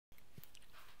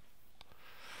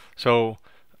So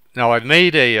now I've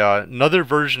made another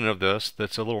version of this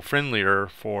that's a little friendlier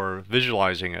for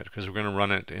visualizing it, because we're going to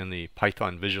run it in the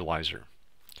Python visualizer.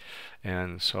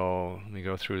 And so let me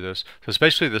go through this. So it's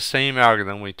basically the same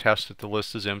algorithm. We test that the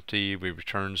list is empty, we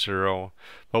return 0.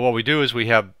 But what we do is we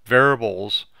have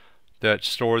variables that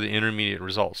store the intermediate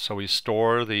results. So we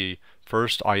store the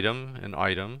first item in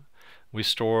item. We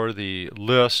store the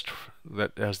list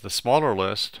that has the smaller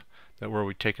list, that where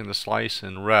we've taken the slice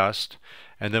in rest,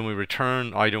 and then we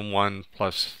return item 1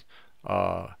 plus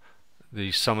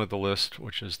the sum of the list,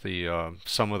 which is the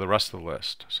sum of the rest of the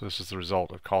list. So this is the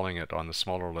result of calling it on the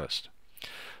smaller list.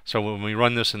 So when we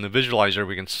run this in the visualizer,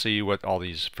 we can see what all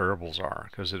these variables are,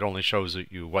 because it only shows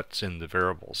you what's in the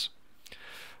variables.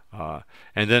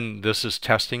 And then this is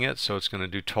testing it, so it's going to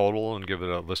do total and give it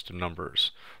a list of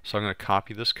numbers. So I'm going to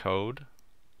copy this code,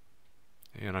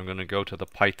 and I'm going to go to the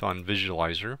Python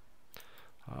visualizer.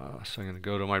 So I'm going to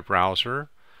go to my browser,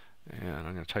 and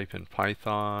I'm going to type in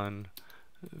Python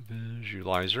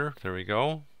visualizer. There we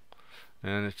go.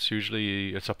 And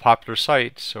it's a popular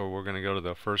site, so we're going to go to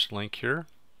the first link here.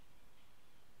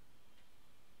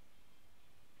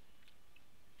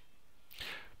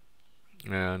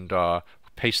 And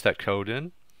paste that code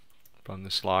in from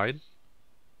the slide.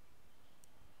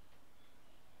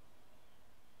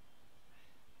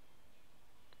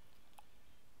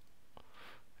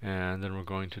 And then we're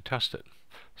going to test it.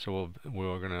 So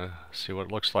we're going to see what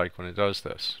it looks like when it does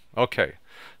this. Okay,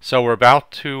 so we're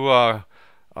about to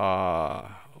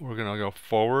we're going to go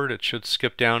forward. It should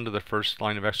skip down to the first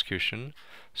line of execution.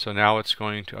 So now it's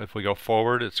going to, if we go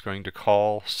forward, it's going to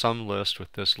call some list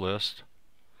with this list.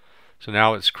 So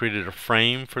now it's created a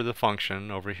frame for the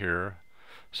function over here.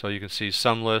 So you can see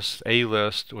some list, a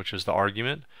list, which is the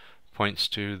argument, points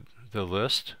to the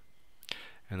list.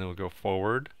 And then we'll go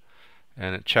forward.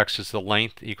 And it checks is the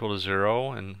length equal to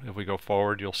 0, and if we go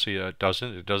forward you'll see it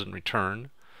doesn't return.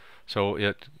 So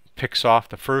it picks off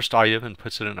the first item and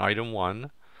puts it in item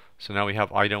 1. So now we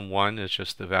have item 1 is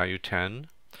just the value 10,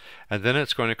 and then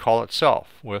it's going to call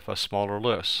itself with a smaller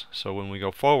list. So when we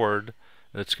go forward,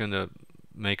 it's going to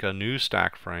make a new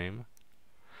stack frame.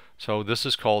 So this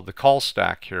is called the call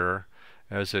stack here.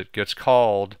 As it gets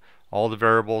called, all the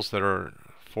variables that are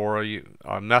for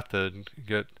a method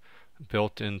get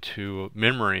built into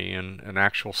memory in an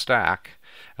actual stack,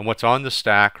 and what's on the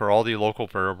stack are all the local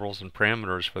variables and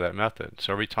parameters for that method.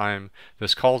 So every time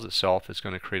this calls itself, it's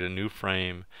going to create a new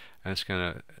frame, and it's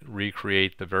going to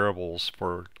recreate the variables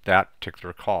for that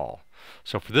particular call.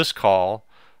 So for this call,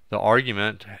 the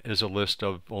argument is a list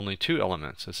of only 2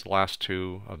 elements. It's the last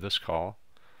 2 of this call,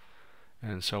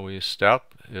 and so we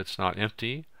step, it's not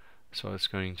empty, so it's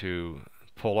going to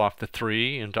pull off the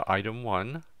 3 into item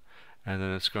 1, and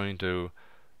then it's going to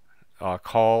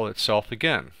call itself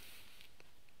again.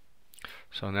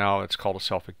 So now it's called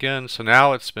itself again. So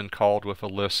now it's been called with a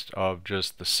list of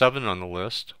just the 7 on the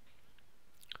list.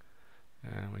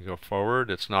 And we go forward,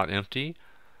 it's not empty.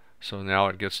 So now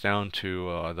it gets down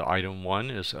to the item 1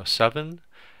 is a 7.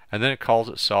 And then it calls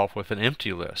itself with an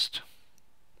empty list.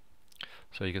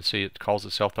 So you can see it calls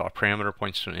itself, the parameter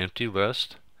points to an empty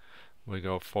list. We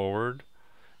go forward.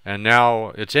 And now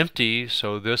it's empty,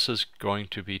 so this is going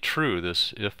to be true,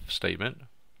 this if statement.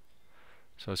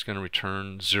 So it's going to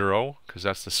return 0, because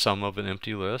that's the sum of an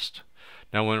empty list.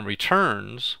 Now when it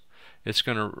returns, it's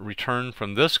going to return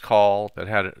from this call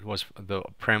that was the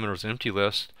parameter was empty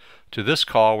list to this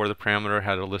call where the parameter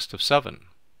had a list of 7.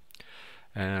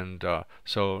 And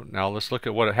so now let's look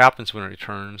at what happens when it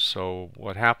returns. So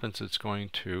what happens, it's going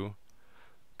to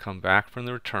come back from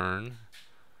the return.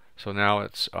 So now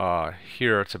it's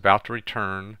here, it's about to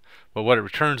return, but what it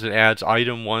returns, it adds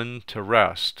item 1 to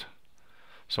rest.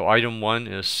 So item 1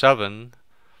 is 7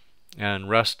 and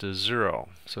rest is 0.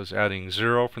 So it's adding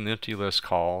 0 from the empty list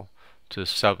call to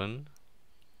 7,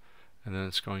 and then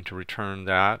it's going to return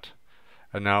that,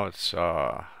 and now it's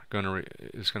going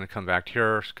to come back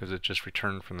here because it just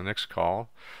returned from the next call.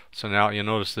 So now you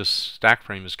notice this stack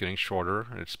frame is getting shorter,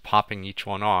 it's popping each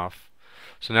one off.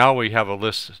 So now we have a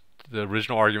list. The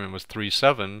original argument was 3,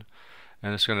 7,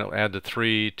 and it's going to add the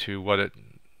 3 to what it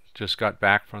just got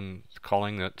back from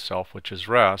calling itself, which is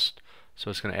rest. So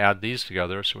it's going to add these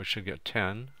together, so we should get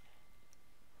 10.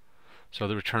 So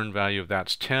the return value of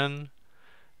that's 10,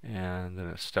 and then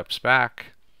it steps back,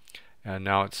 and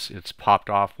now it's popped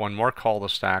off one more call to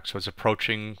stack, so it's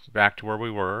approaching back to where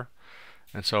we were.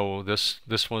 And so this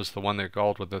was the one that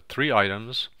called with the 3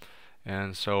 items,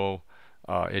 and so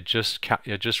it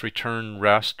just returned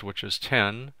rest, which is 10,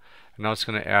 and now it's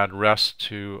going to add rest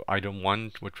to item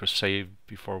 1, which was saved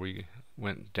before we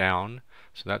went down.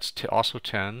 So that's also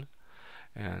 10,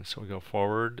 And so we go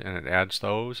forward and it adds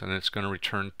those, and it's going to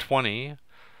return 20.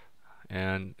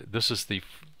 And this is the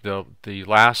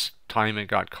last time it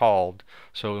got called.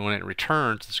 So when it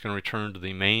returns, it's going to return to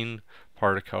the main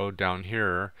part of code down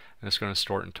here, and it's going to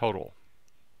store it in total.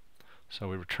 So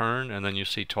we return, and then you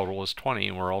see total is 20,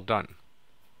 and we're all done.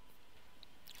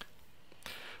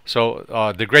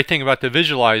 So the great thing about the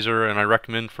visualizer, and I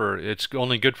recommend it's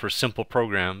only good for simple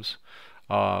programs,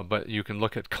 but you can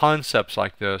look at concepts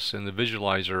like this in the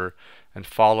visualizer and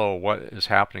follow what is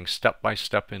happening step by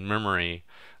step in memory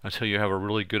until you have a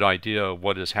really good idea of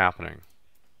what is happening.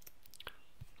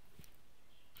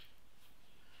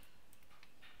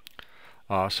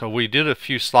 So we did a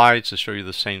few slides to show you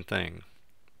the same thing.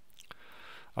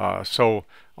 So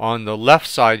on the left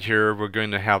side here, we're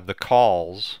going to have the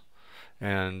calls,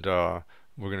 and we're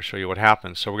going to show you what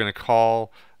happens. So we're going to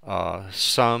call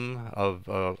sum of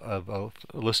a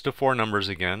list of 4 numbers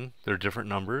again. They're different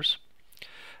numbers.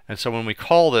 And so when we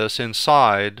call this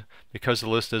inside, because the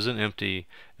list isn't empty,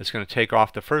 it's going to take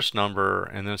off the first number,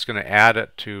 and then it's going to add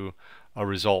it to a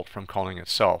result from calling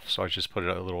itself. So I just put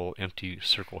a little empty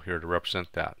circle here to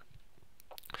represent that.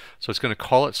 So it's going to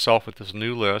call itself with this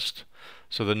new list.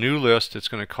 So the new list it's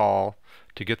going to call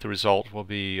to get the result will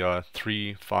be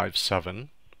 357.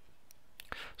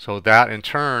 So that in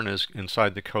turn is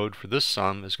inside the code for this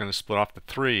sum is going to split off the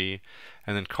 3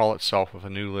 and then call itself with a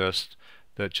new list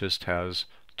that just has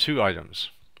 2 items.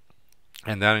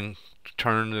 And that in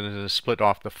turn is split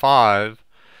off the 5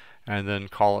 and then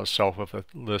call itself with a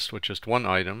list with just 1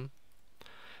 item.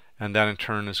 And that in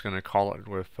turn is going to call it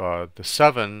with the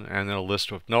 7 and then a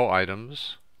list with no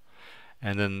items.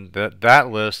 And then that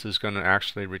list is going to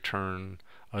actually return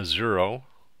a 0.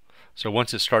 So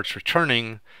once it starts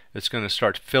returning, it's going to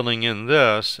start filling in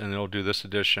this, and it'll do this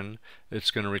addition.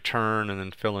 It's going to return and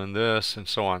then fill in this, and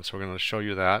so on. So we're going to show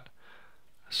you that.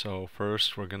 So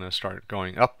first we're going to start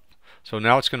going up. So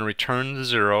now it's going to return the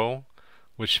 0,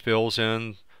 which fills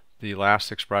in the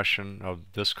last expression of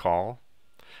this call.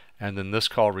 And then this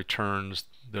call returns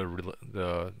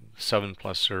the 7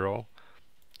 plus 0.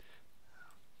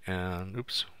 And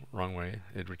oops, wrong way.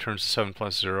 It returns the 7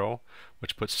 plus 0,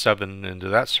 which puts 7 into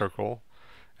that circle.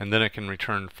 And then it can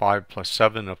return 5 plus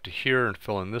 7 up to here and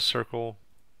fill in this circle.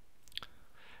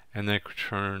 And then it can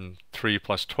return 3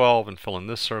 plus 12 and fill in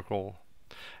this circle.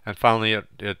 And finally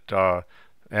it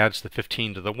adds the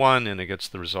 15 to the 1 and it gets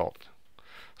the result.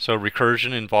 So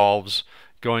recursion involves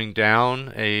going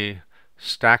down a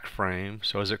stack frame.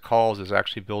 So as it calls, it's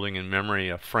actually building in memory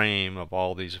a frame of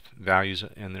all these values,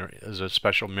 and there is a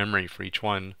special memory for each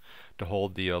one to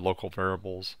hold the local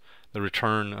variables, the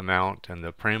return amount, and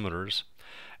the parameters.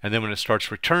 And then when it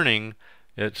starts returning,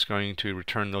 it's going to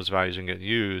return those values and get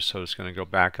used. So it's going to go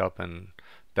back up, and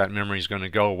that memory is going to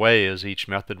go away as each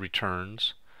method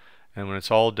returns. And when it's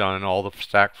all done, all the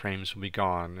stack frames will be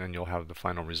gone, and you'll have the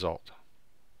final result.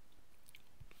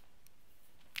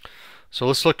 So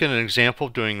let's look at an example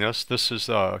of doing this. This is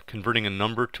converting a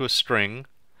number to a string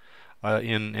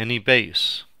in any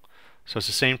base. So it's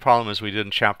the same problem as we did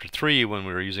in chapter 3 when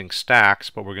we were using stacks,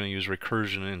 but we're going to use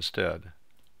recursion instead.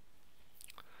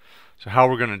 So how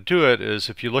we're going to do it is,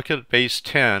 if you look at base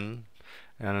 10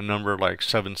 and a number like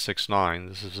 769,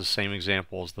 this is the same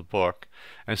example as the book,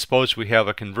 and suppose we have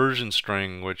a conversion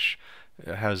string which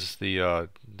has the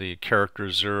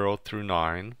characters 0 through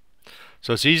 9.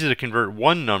 So it's easy to convert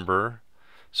one number.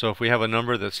 So if we have a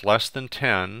number that's less than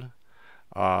 10,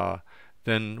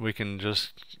 then we can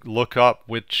just look up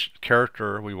which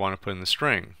character we want to put in the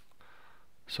string.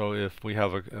 So if we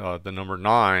have the number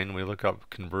 9, we look up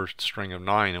convert string of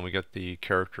 9 and we get the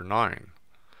character 9.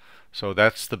 So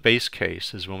that's the base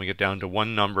case, is when we get down to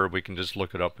one number, we can just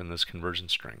look it up in this conversion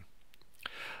string.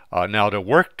 Now to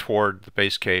work toward the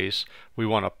base case, we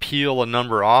want to peel a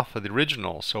number off of the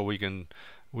original. So we can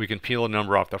peel a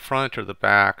number off the front or the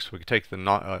back. So we can take the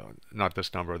not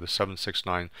this number, the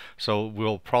 769. So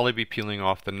we'll probably be peeling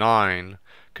off the 9,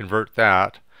 convert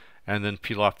that, and then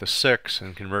peel off the 6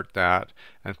 and convert that,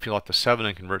 and peel off the 7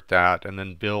 and convert that, and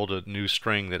then build a new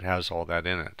string that has all that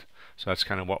in it. So that's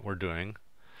kind of what we're doing.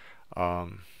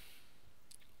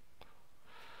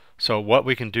 So what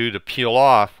we can do to peel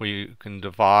off, we can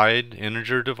divide,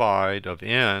 integer divide of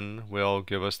n will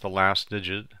give us the last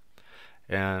digit.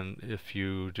 And if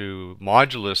you do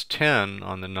modulus 10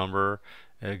 on the number,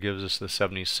 it gives us the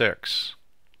 76.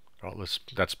 Well,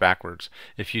 that's backwards.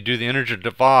 If you do the integer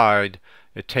divide,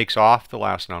 it takes off the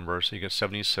last number, so you get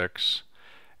 76.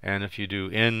 And if you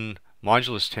do n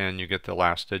modulus 10, you get the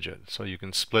last digit. So you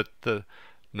can split the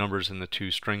numbers in the two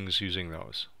strings using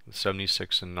those, the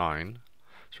 76 and 9.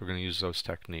 So we're going to use those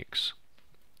techniques.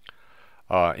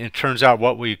 It turns out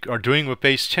what we are doing with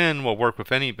base 10 will work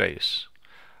with any base.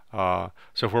 So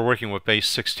if we're working with base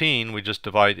 16, we just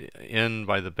divide n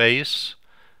by the base.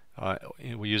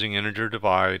 We're using integer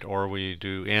divide, or we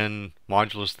do n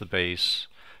modulus the base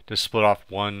to split off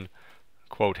one,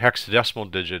 quote,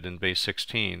 hexadecimal digit in base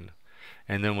 16.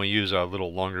 And then we use a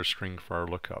little longer string for our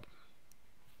lookup.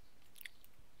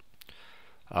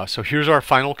 So here's our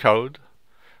final code.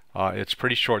 It's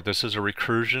pretty short. This is a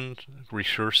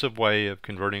recursive way of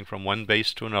converting from one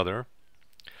base to another.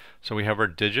 So we have our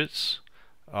digits,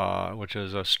 which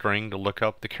is a string to look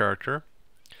up the character.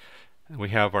 We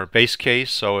have our base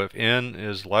case, so if n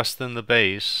is less than the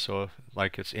base, so if,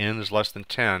 like it's n is less than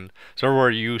 10, so everywhere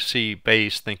you see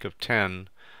base, think of 10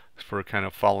 for kind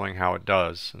of following how it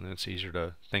does, and it's easier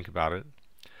to think about it.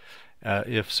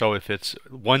 If it's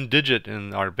one digit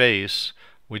in our base,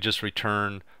 we just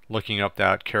return looking up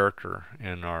that character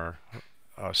in our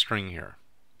string here.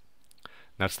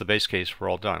 That's the base case. We're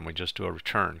all done. We just do a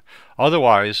return.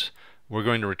 Otherwise, we're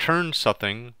going to return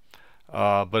something,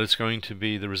 but it's going to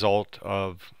be the result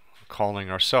of calling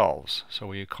ourselves. So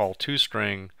we call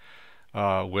toString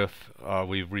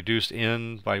we've reduced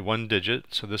n by one digit,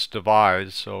 so this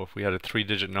divides. So if we had a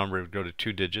 3-digit number, it would go to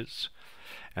 2 digits,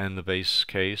 and the base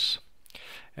case.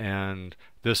 And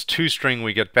this toString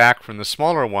we get back from the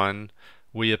smaller one,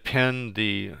 we append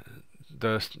the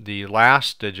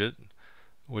last digit,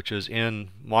 which is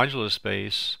n modulus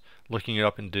base. Looking it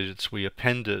up in digits, we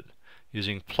append it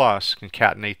using plus,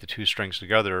 concatenate the two strings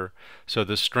together. So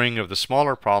the string of the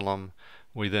smaller problem,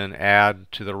 we then add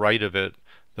to the right of it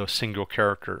the single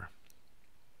character.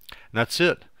 And that's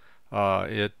it.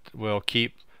 It will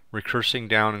keep recursing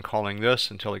down and calling this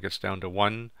until it gets down to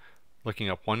one, looking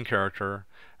up one character,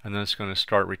 and then it's going to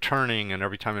start returning, and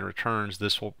every time it returns,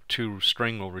 this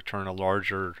toString will return a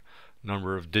larger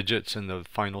number of digits in the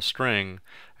final string,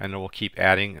 and it will keep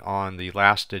adding on the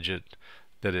last digit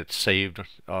that it saved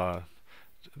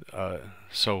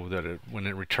so that when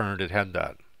it returned it had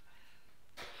that.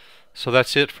 So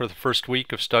that's it for the first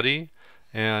week of study,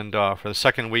 and for the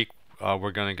second week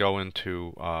we're going to go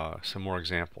into some more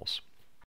examples.